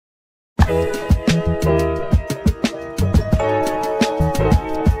Okay,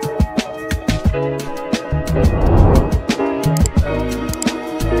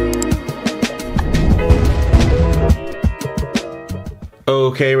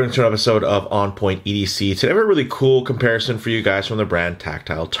 we're into an episode of On Point EDC. Today I have a really cool comparison for you guys from the brand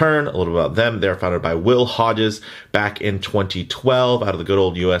Tactile Turn. A little about them. They're founded by Will Hodges back in 2012 out of the good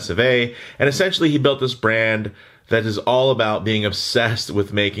old US of A. And essentially he built this brand that is all about being obsessed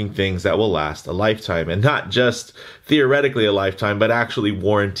with making things that will last a lifetime, and not just theoretically a lifetime, but actually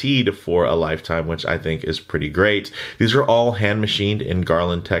warranted for a lifetime, which I think is pretty great. These are all hand machined in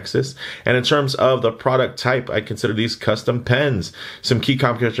Garland, Texas. And in terms of the product type, I consider these custom pens. Some key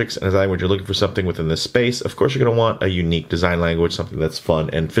characteristics and design when you're looking for something within this space. Of course, you're going to want a unique design language, something that's fun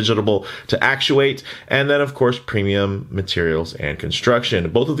and fidgetable to actuate. And then, of course, premium materials and construction.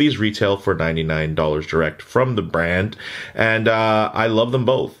 Both of these retail for $99 direct from the brand. And I love them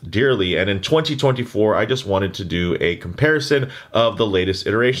both dearly. And in 2024, I just wanted to do a comparison of the latest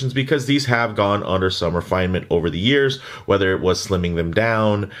iterations because these have gone under some refinement over the years, whether it was slimming them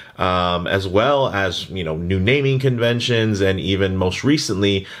down, as well as, you know, new naming conventions, and even most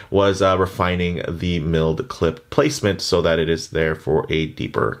recently was refining the milled clip placement so that it is there for a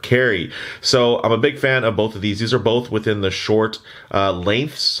deeper carry. So I'm a big fan of both of these. These are both within the short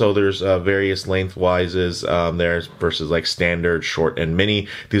lengths. So there's various lengthwises there versus like standard, short, and mini.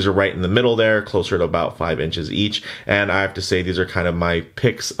 These are right in the middle there, closer to about 5 inches each. And I have to say, these are kind of my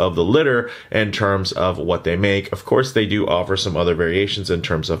picks of the litter in terms of what they make. Of course, they do offer some other variations in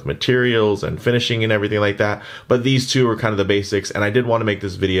terms of materials and finishing and everything like that. But these two are kind of the basics. And I did want to make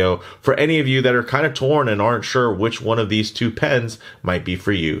this video for any of you that are kind of torn and aren't sure which one of these two pens might be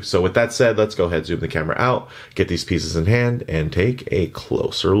for you. So with that said, let's go ahead, zoom the camera out, get these pieces in hand, and take a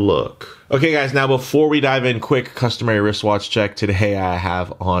closer look. Okay, guys, now before we dive in, quick customary wristwatch check. Today I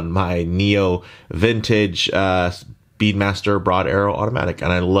have on my Neo Vintage Speedmaster Broad Arrow Automatic,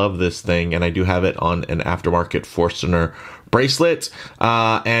 and I love this thing, and I do have it on an aftermarket Forstner bracelet.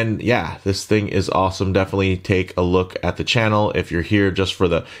 And yeah, this thing is awesome. Definitely take a look at the channel. If you're here just for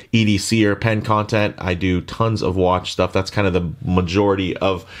the EDC or pen content, I do tons of watch stuff. That's kind of the majority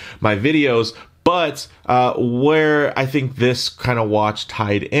of my videos. But where I think this kind of watch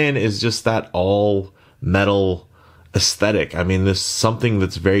tied in is just that all metal aesthetic. I mean, there's something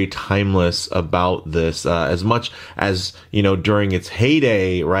that's very timeless about this. As much as, you know, during its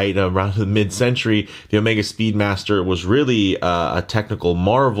heyday, right, around the mid-century, the Omega Speedmaster was really a technical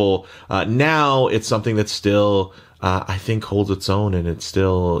marvel. Now it's something that's still I think holds its own, and it's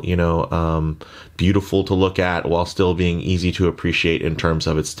still, you know, beautiful to look at while still being easy to appreciate in terms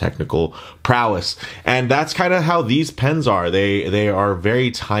of its technical prowess. And that's kind of how these pens are. They are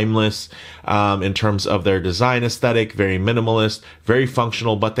very timeless in terms of their design aesthetic, very minimalist, very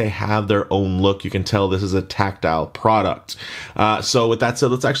functional, but they have their own look. You can tell this is a tactile product. So with that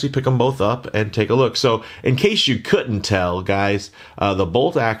said, let's actually pick them both up and take a look. So in case you couldn't tell, guys, the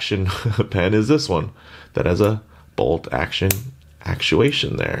bolt action pen is this one that has a bolt action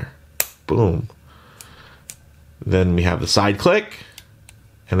actuation there. Boom. Then we have the side click,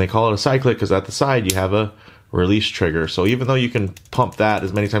 and they call it a side click because at the side you have a release trigger. So even though you can pump that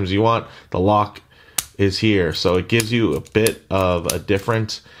as many times as you want, the lock is here. So it gives you a bit of a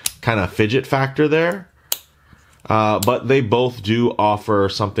different kind of fidget factor there. But they both do offer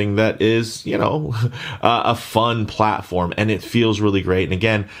something that is, you know, a fun platform, and it feels really great. And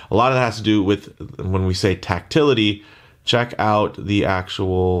again, a lot of that has to do with when we say tactility. Check out the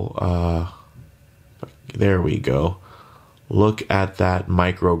actual, there we go. Look at that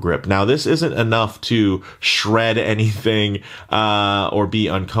micro grip. Now, this isn't enough to shred anything or be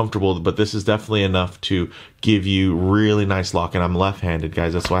uncomfortable, but this is definitely enough to give you really nice lock. And I'm left-handed,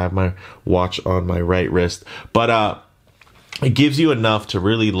 guys. That's why I have my watch on my right wrist. But it gives you enough to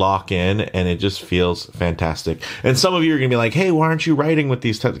really lock in, and it just feels fantastic. And some of you are going to be like, hey, why aren't you writing with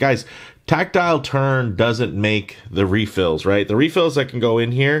these guys? Tactile Turn doesn't make the refills, right? The refills that can go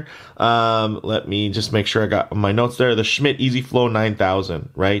in here, let me just make sure I got my notes there. The Schmidt Easy Flow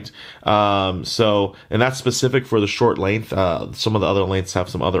 9000, right? So, and that's specific for the short length. Some of the other lengths have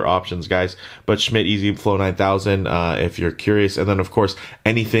some other options, guys. But Schmidt Easy Flow 9000, if you're curious. And then, of course,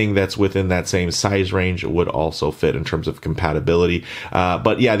 anything that's within that same size range would also fit in terms of compatibility.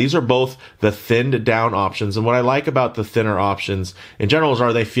 But yeah, these are both the thinned down options. And what I like about the thinner options in general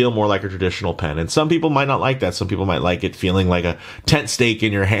is they feel more like a traditional pen. And some people might not like that. Some people might like it feeling like a tent stake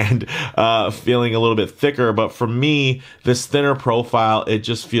in your hand, feeling a little bit thicker. But for me, this thinner profile, it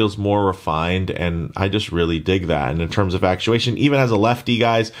just feels more refined, and I just really dig that. And in terms of actuation, even as a lefty,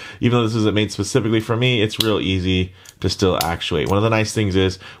 guys, even though this isn't made specifically for me, it's real easy to still actuate. One of the nice things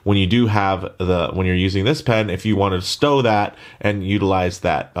is when you do have when you're using this pen, if you want to stow that and utilize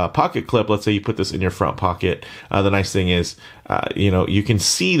that pocket clip, let's say you put this in your front pocket, the nice thing is, you can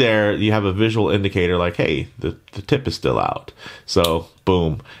see there, you have a visual indicator like, hey, the tip is still out. So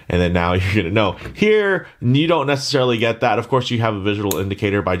boom. And then now you're going to know. Here, you don't necessarily get that. Of course, you have a visual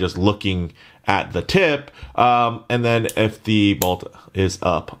indicator by just looking at the tip. And then if the bolt is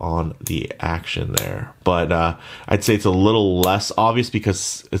up on the action there. But I'd say it's a little less obvious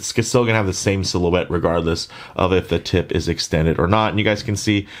because it's still going to have the same silhouette regardless of if the tip is extended or not. And you guys can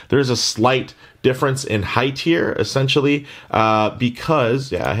see there's a slight difference in height here, essentially, because,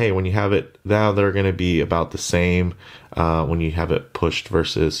 hey, when you have it now, they're going to be about the same when you have it pushed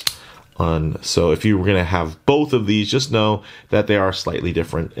versus on. So if you were going to have both of these, just know that they are slightly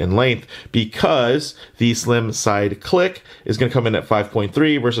different in length, because the slim side click is going to come in at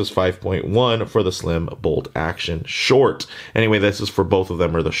 5.3 versus 5.1 for the slim bolt action short. Anyway, this is for both of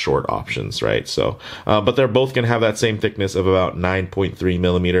them, are the short options, right? So, but they're both going to have that same thickness of about 9.3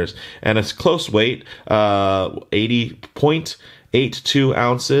 millimeters, and a close weight, 80.82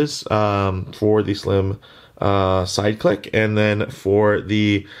 ounces for the slim side click, and then for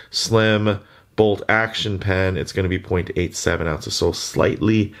the slim bolt action pen, it's going to be 0.87 ounces, so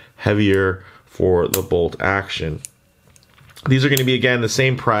slightly heavier for the bolt action. These are going to be, again, the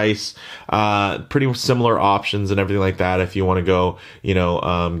same price, pretty similar options and everything like that. If you want to go,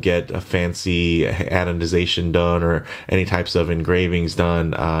 get a fancy anodization done or any types of engravings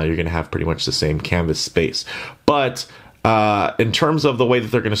done, you're going to have pretty much the same canvas space. But in terms of the way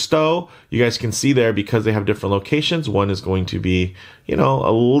that they're going to stow, you guys can see there, because they have different locations, one is going to be,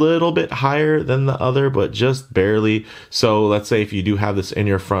 a little bit higher than the other, but just barely. So let's say if you do have this in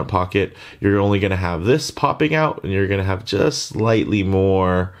your front pocket, you're only going to have this popping out, and you're going to have just slightly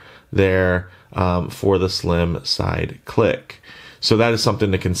more there for the slim side click. So that is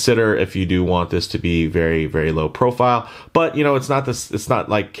something to consider if you do want this to be very, very low profile. But, it's not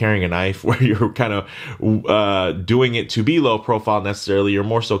like carrying a knife where you're kind of doing it to be low profile necessarily. You're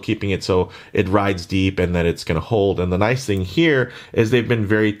more so keeping it so it rides deep and that it's going to hold. And the nice thing here is they've been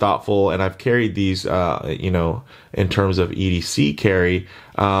very thoughtful, and I've carried these, in terms of EDC carry,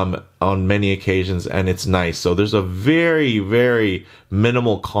 on many occasions, and it's nice. So there's a very, very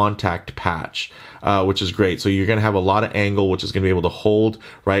minimal contact patch, which is great. So you're going to have a lot of angle, which is going to be able to hold,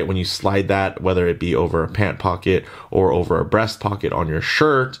 right, when you slide that, whether it be over a pant pocket or over a breast pocket on your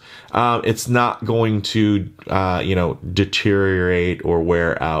shirt. It's not going to, deteriorate or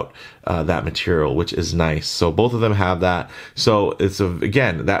wear out that material, which is nice. So both of them have that. So it's,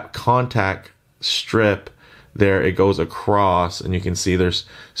 again, that contact strip there, it goes across, and you can see there's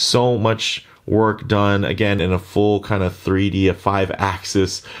so much work done, again, in a full kind of 3D, a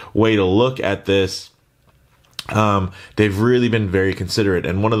 5-axis way to look at this. They've really been very considerate.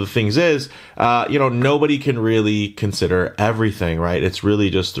 And one of the things is, nobody can really consider everything, right? It's really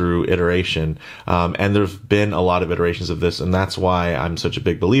just through iteration. And there's been a lot of iterations of this. And that's why I'm such a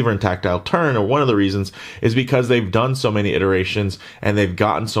big believer in Tactile Turn, or one of the reasons is because they've done so many iterations and they've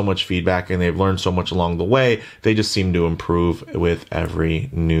gotten so much feedback and they've learned so much along the way. They just seem to improve with every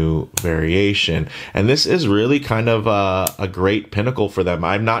new variation. And this is really kind of a great pinnacle for them.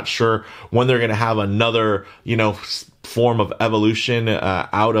 I'm not sure when they're going to have another, form of evolution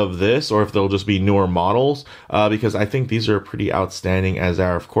out of this, or if they'll just be newer models, because I think these are pretty outstanding, as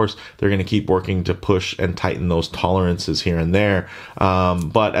are, of course, they're going to keep working to push and tighten those tolerances here and there.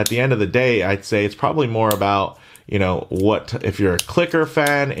 But at the end of the day, I'd say it's probably more about, what, if you're a clicker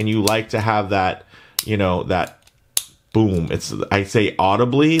fan and you like to have that, that boom, I'd say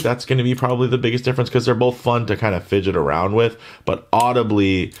audibly, that's going to be probably the biggest difference, because they're both fun to kind of fidget around with, but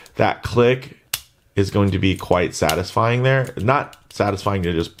audibly, that click is going to be quite satisfying there. Not satisfying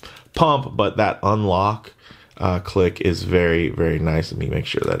to just pump, but that unlock click is very, very nice. Let me make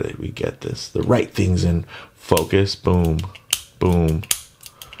sure that we get the right things in focus. Boom, boom.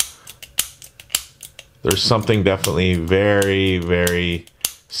 There's something definitely very, very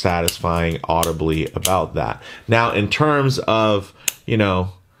satisfying audibly about that. Now, in terms of,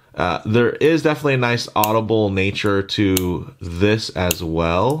 there is definitely a nice audible nature to this as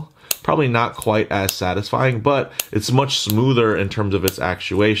well. Probably not quite as satisfying, but it's much smoother in terms of its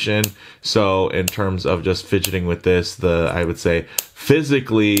actuation. So in terms of just fidgeting with this, I would say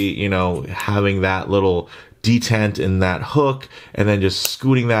physically, having that little detent in that hook and then just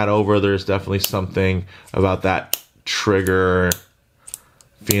scooting that over. There's definitely something about that trigger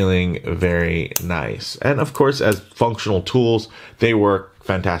feeling very nice. And of course, as functional tools, they work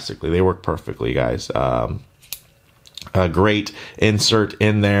fantastically. They work perfectly, guys. A great insert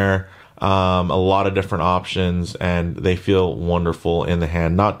in there. A lot of different options, and they feel wonderful in the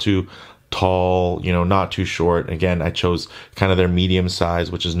hand. Not too tall, you know, not too short. Again, I chose kind of their medium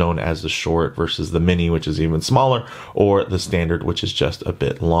size, which is known as the short, versus the mini, which is even smaller, or the standard, which is just a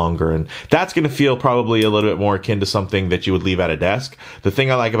bit longer. And that's going to feel probably a little bit more akin to something that you would leave at a desk. The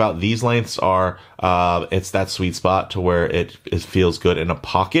thing I like about these lengths are it's that sweet spot to where it feels good in a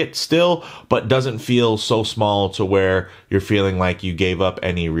pocket still, but doesn't feel so small to where you're feeling like you gave up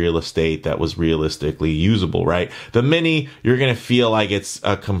any real estate that was realistically usable, right? The mini, you're going to feel like it's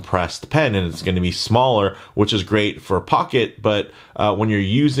a compressed pen, and it's going to be smaller, which is great for a pocket, but when you're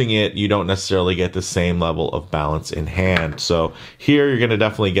using it, you don't necessarily get the same level of balance in hand. So here you're going to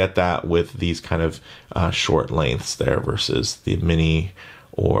definitely get that with these kind of short lengths there versus the mini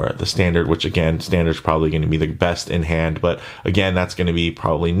or the standard, which again, standard's probably going to be the best in hand, but again, that's going to be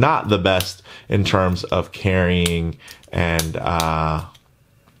probably not the best in terms of carrying and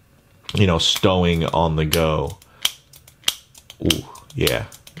you know, stowing on the go. Ooh, yeah.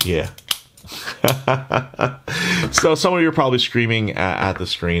 So some of you are probably screaming at the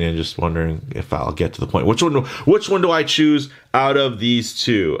screen and just wondering if I'll get to the point. Which one do I choose out of these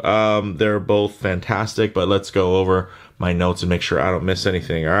two? They're both fantastic, but let's go over my notes and make sure I don't miss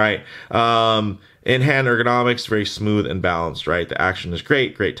anything. All right. In-hand ergonomics, very smooth and balanced, right? The action is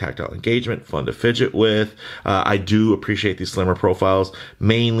great tactile engagement, fun to fidget with. I do appreciate these slimmer profiles,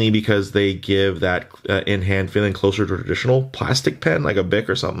 mainly because they give that in-hand feeling closer to a traditional plastic pen, like a Bic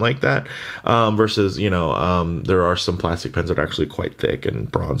or something like that, versus, you know, there are some plastic pens that are actually quite thick,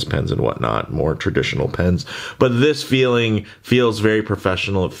 and bronze pens and whatnot, more traditional pens. But this feeling feels very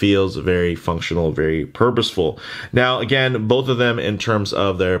professional. It feels very functional, very purposeful. Now, again, both of them in terms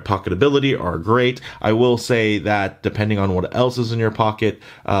of their pocketability are great. I will say that depending on what else is in your pocket,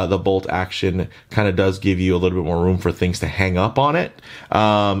 the bolt action kind of does give you a little bit more room for things to hang up on it.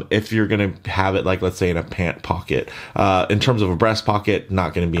 If you're going to have it, like, let's say in a pant pocket, in terms of a breast pocket,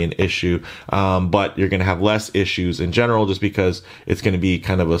 not going to be an issue. But you're going to have less issues in general, just because it's going to be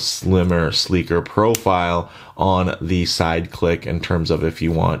kind of a slimmer, sleeker profile on the side click in terms of if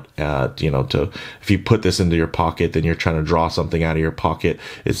you want, you know, if you put this into your pocket, then you're trying to draw something out of your pocket.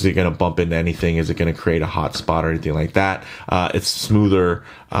 Is it going to bump into anything? Is it going to create a hot spot or anything like that? It's smoother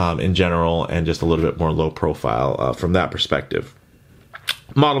in general and just a little bit more low profile from that perspective.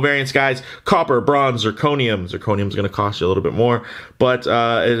 Model variants, guys: copper, bronze, zirconium. Zirconium is going to cost you a little bit more, but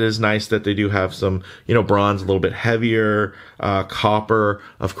it is nice that they do have some, you know, bronze a little bit heavier, copper,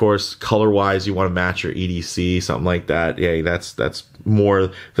 of course, color-wise, you want to match your EDC, something like that. Yeah, that's more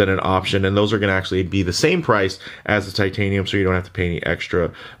than an option, and those are going to actually be the same price as the titanium, so you don't have to pay any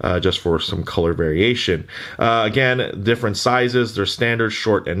extra just for some color variation. Again, different sizes. There's standard,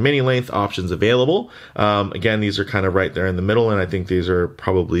 short, and mini length options available. Again, these are kind of right there in the middle, and I think these are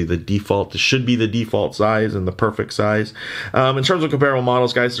probably the default. This should be the default size and the perfect size. In terms of comparable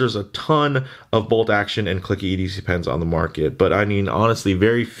models, guys, there's a ton of bolt action and clicky EDC pens on the market, but I mean, honestly,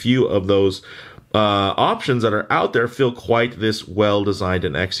 very few of those options that are out there feel quite this well designed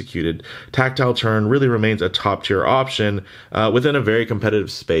and executed. Tactile Turn really remains a top tier option within a very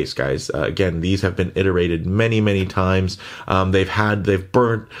competitive space, guys. Again, these have been iterated many times. They've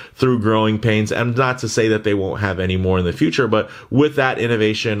burnt through growing pains, and not to say that they won't have any more in the future, but with that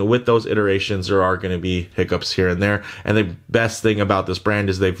innovation, with those iterations, there are going to be hiccups here and there. And the best thing about this brand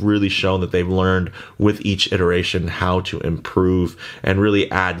is they've really shown that they've learned with each iteration how to improve and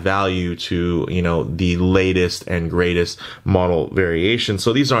really add value to, you know, the latest and greatest model variation.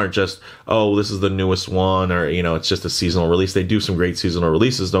 So these aren't just, oh, this is the newest one, or, you know, it's just a seasonal release. They do some great seasonal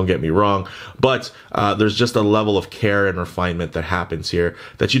releases, don't get me wrong, but there's just a level of care and refinement that happens here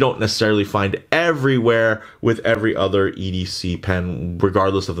that you don't necessarily find everywhere with every other EDC pen,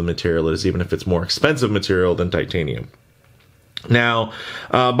 regardless of the material it is, even if it's more expensive material than titanium. Now,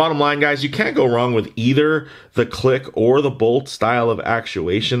 bottom line, guys, you can't go wrong with either the click or the bolt style of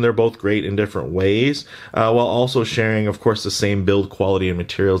actuation. They're both great in different ways, while also sharing, of course, the same build quality and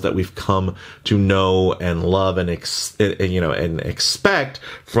materials that we've come to know and love and expect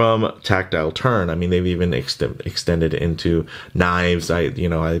from Tactile Turn. I mean, they've even extended into knives. I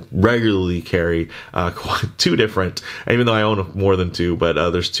regularly carry two different, even though I own more than two,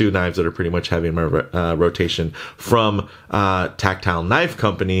 but there's two knives that are pretty much heavy in my rotation from Tactile Knife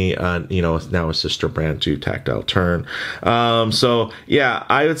Company, you know, now a sister brand to Tactile Turn. So yeah,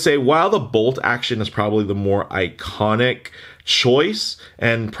 I would say while the bolt action is probably the more iconic choice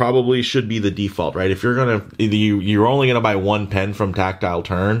and probably should be the default, right? If you're gonna, you're only gonna buy one pen from Tactile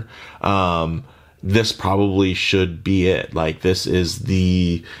Turn, this probably should be it. Like, this is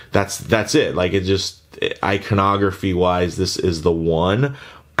the, that's it. Like, it just, iconography wise, this is the one.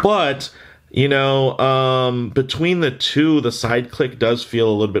 But you know, between the two, the side click does feel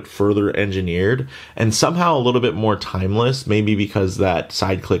a little bit further engineered and somehow a little bit more timeless, maybe because that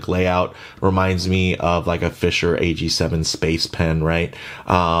side click layout reminds me of like a Fisher AG7 space pen, right?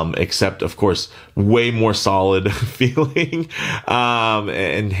 Except of course, way more solid feeling,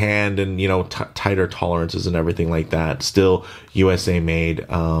 and hand and, you know, tighter tolerances and everything like that. Still USA made,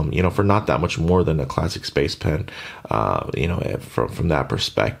 you know, for not that much more than a classic space pen, you know, from that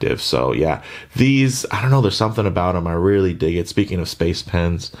perspective. So yeah, these, I don't know, there's something about them. I really dig it. Speaking of space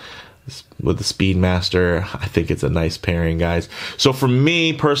pens, with the Speedmaster, I think it's a nice pairing, guys. So for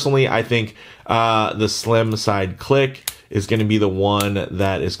me personally, I think the slim side click is going to be the one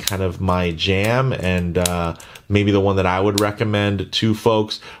that is kind of my jam, and maybe the one that I would recommend to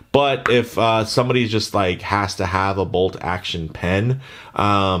folks. But if somebody's just like has to have a bolt action pen,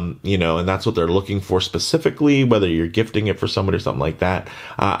 you know, and that's what they're looking for specifically, whether you're gifting it for somebody or something like that,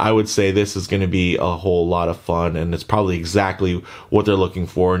 I would say this is going to be a whole lot of fun, and it's probably exactly what they're looking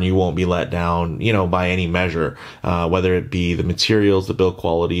for, and you won't be let down, you know, by any measure, whether it be the materials, the build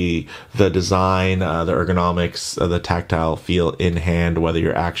quality, the design, the ergonomics, the tactile feel in hand, whether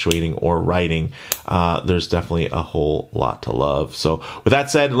you're actuating or writing. There's definitely a whole lot to love. So with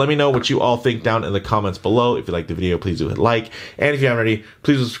that said, let me know what you all think down in the comments below. If you like the video, please do hit like. And if you haven't already,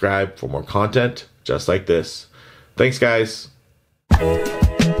 please subscribe for more content just like this. Thanks, guys.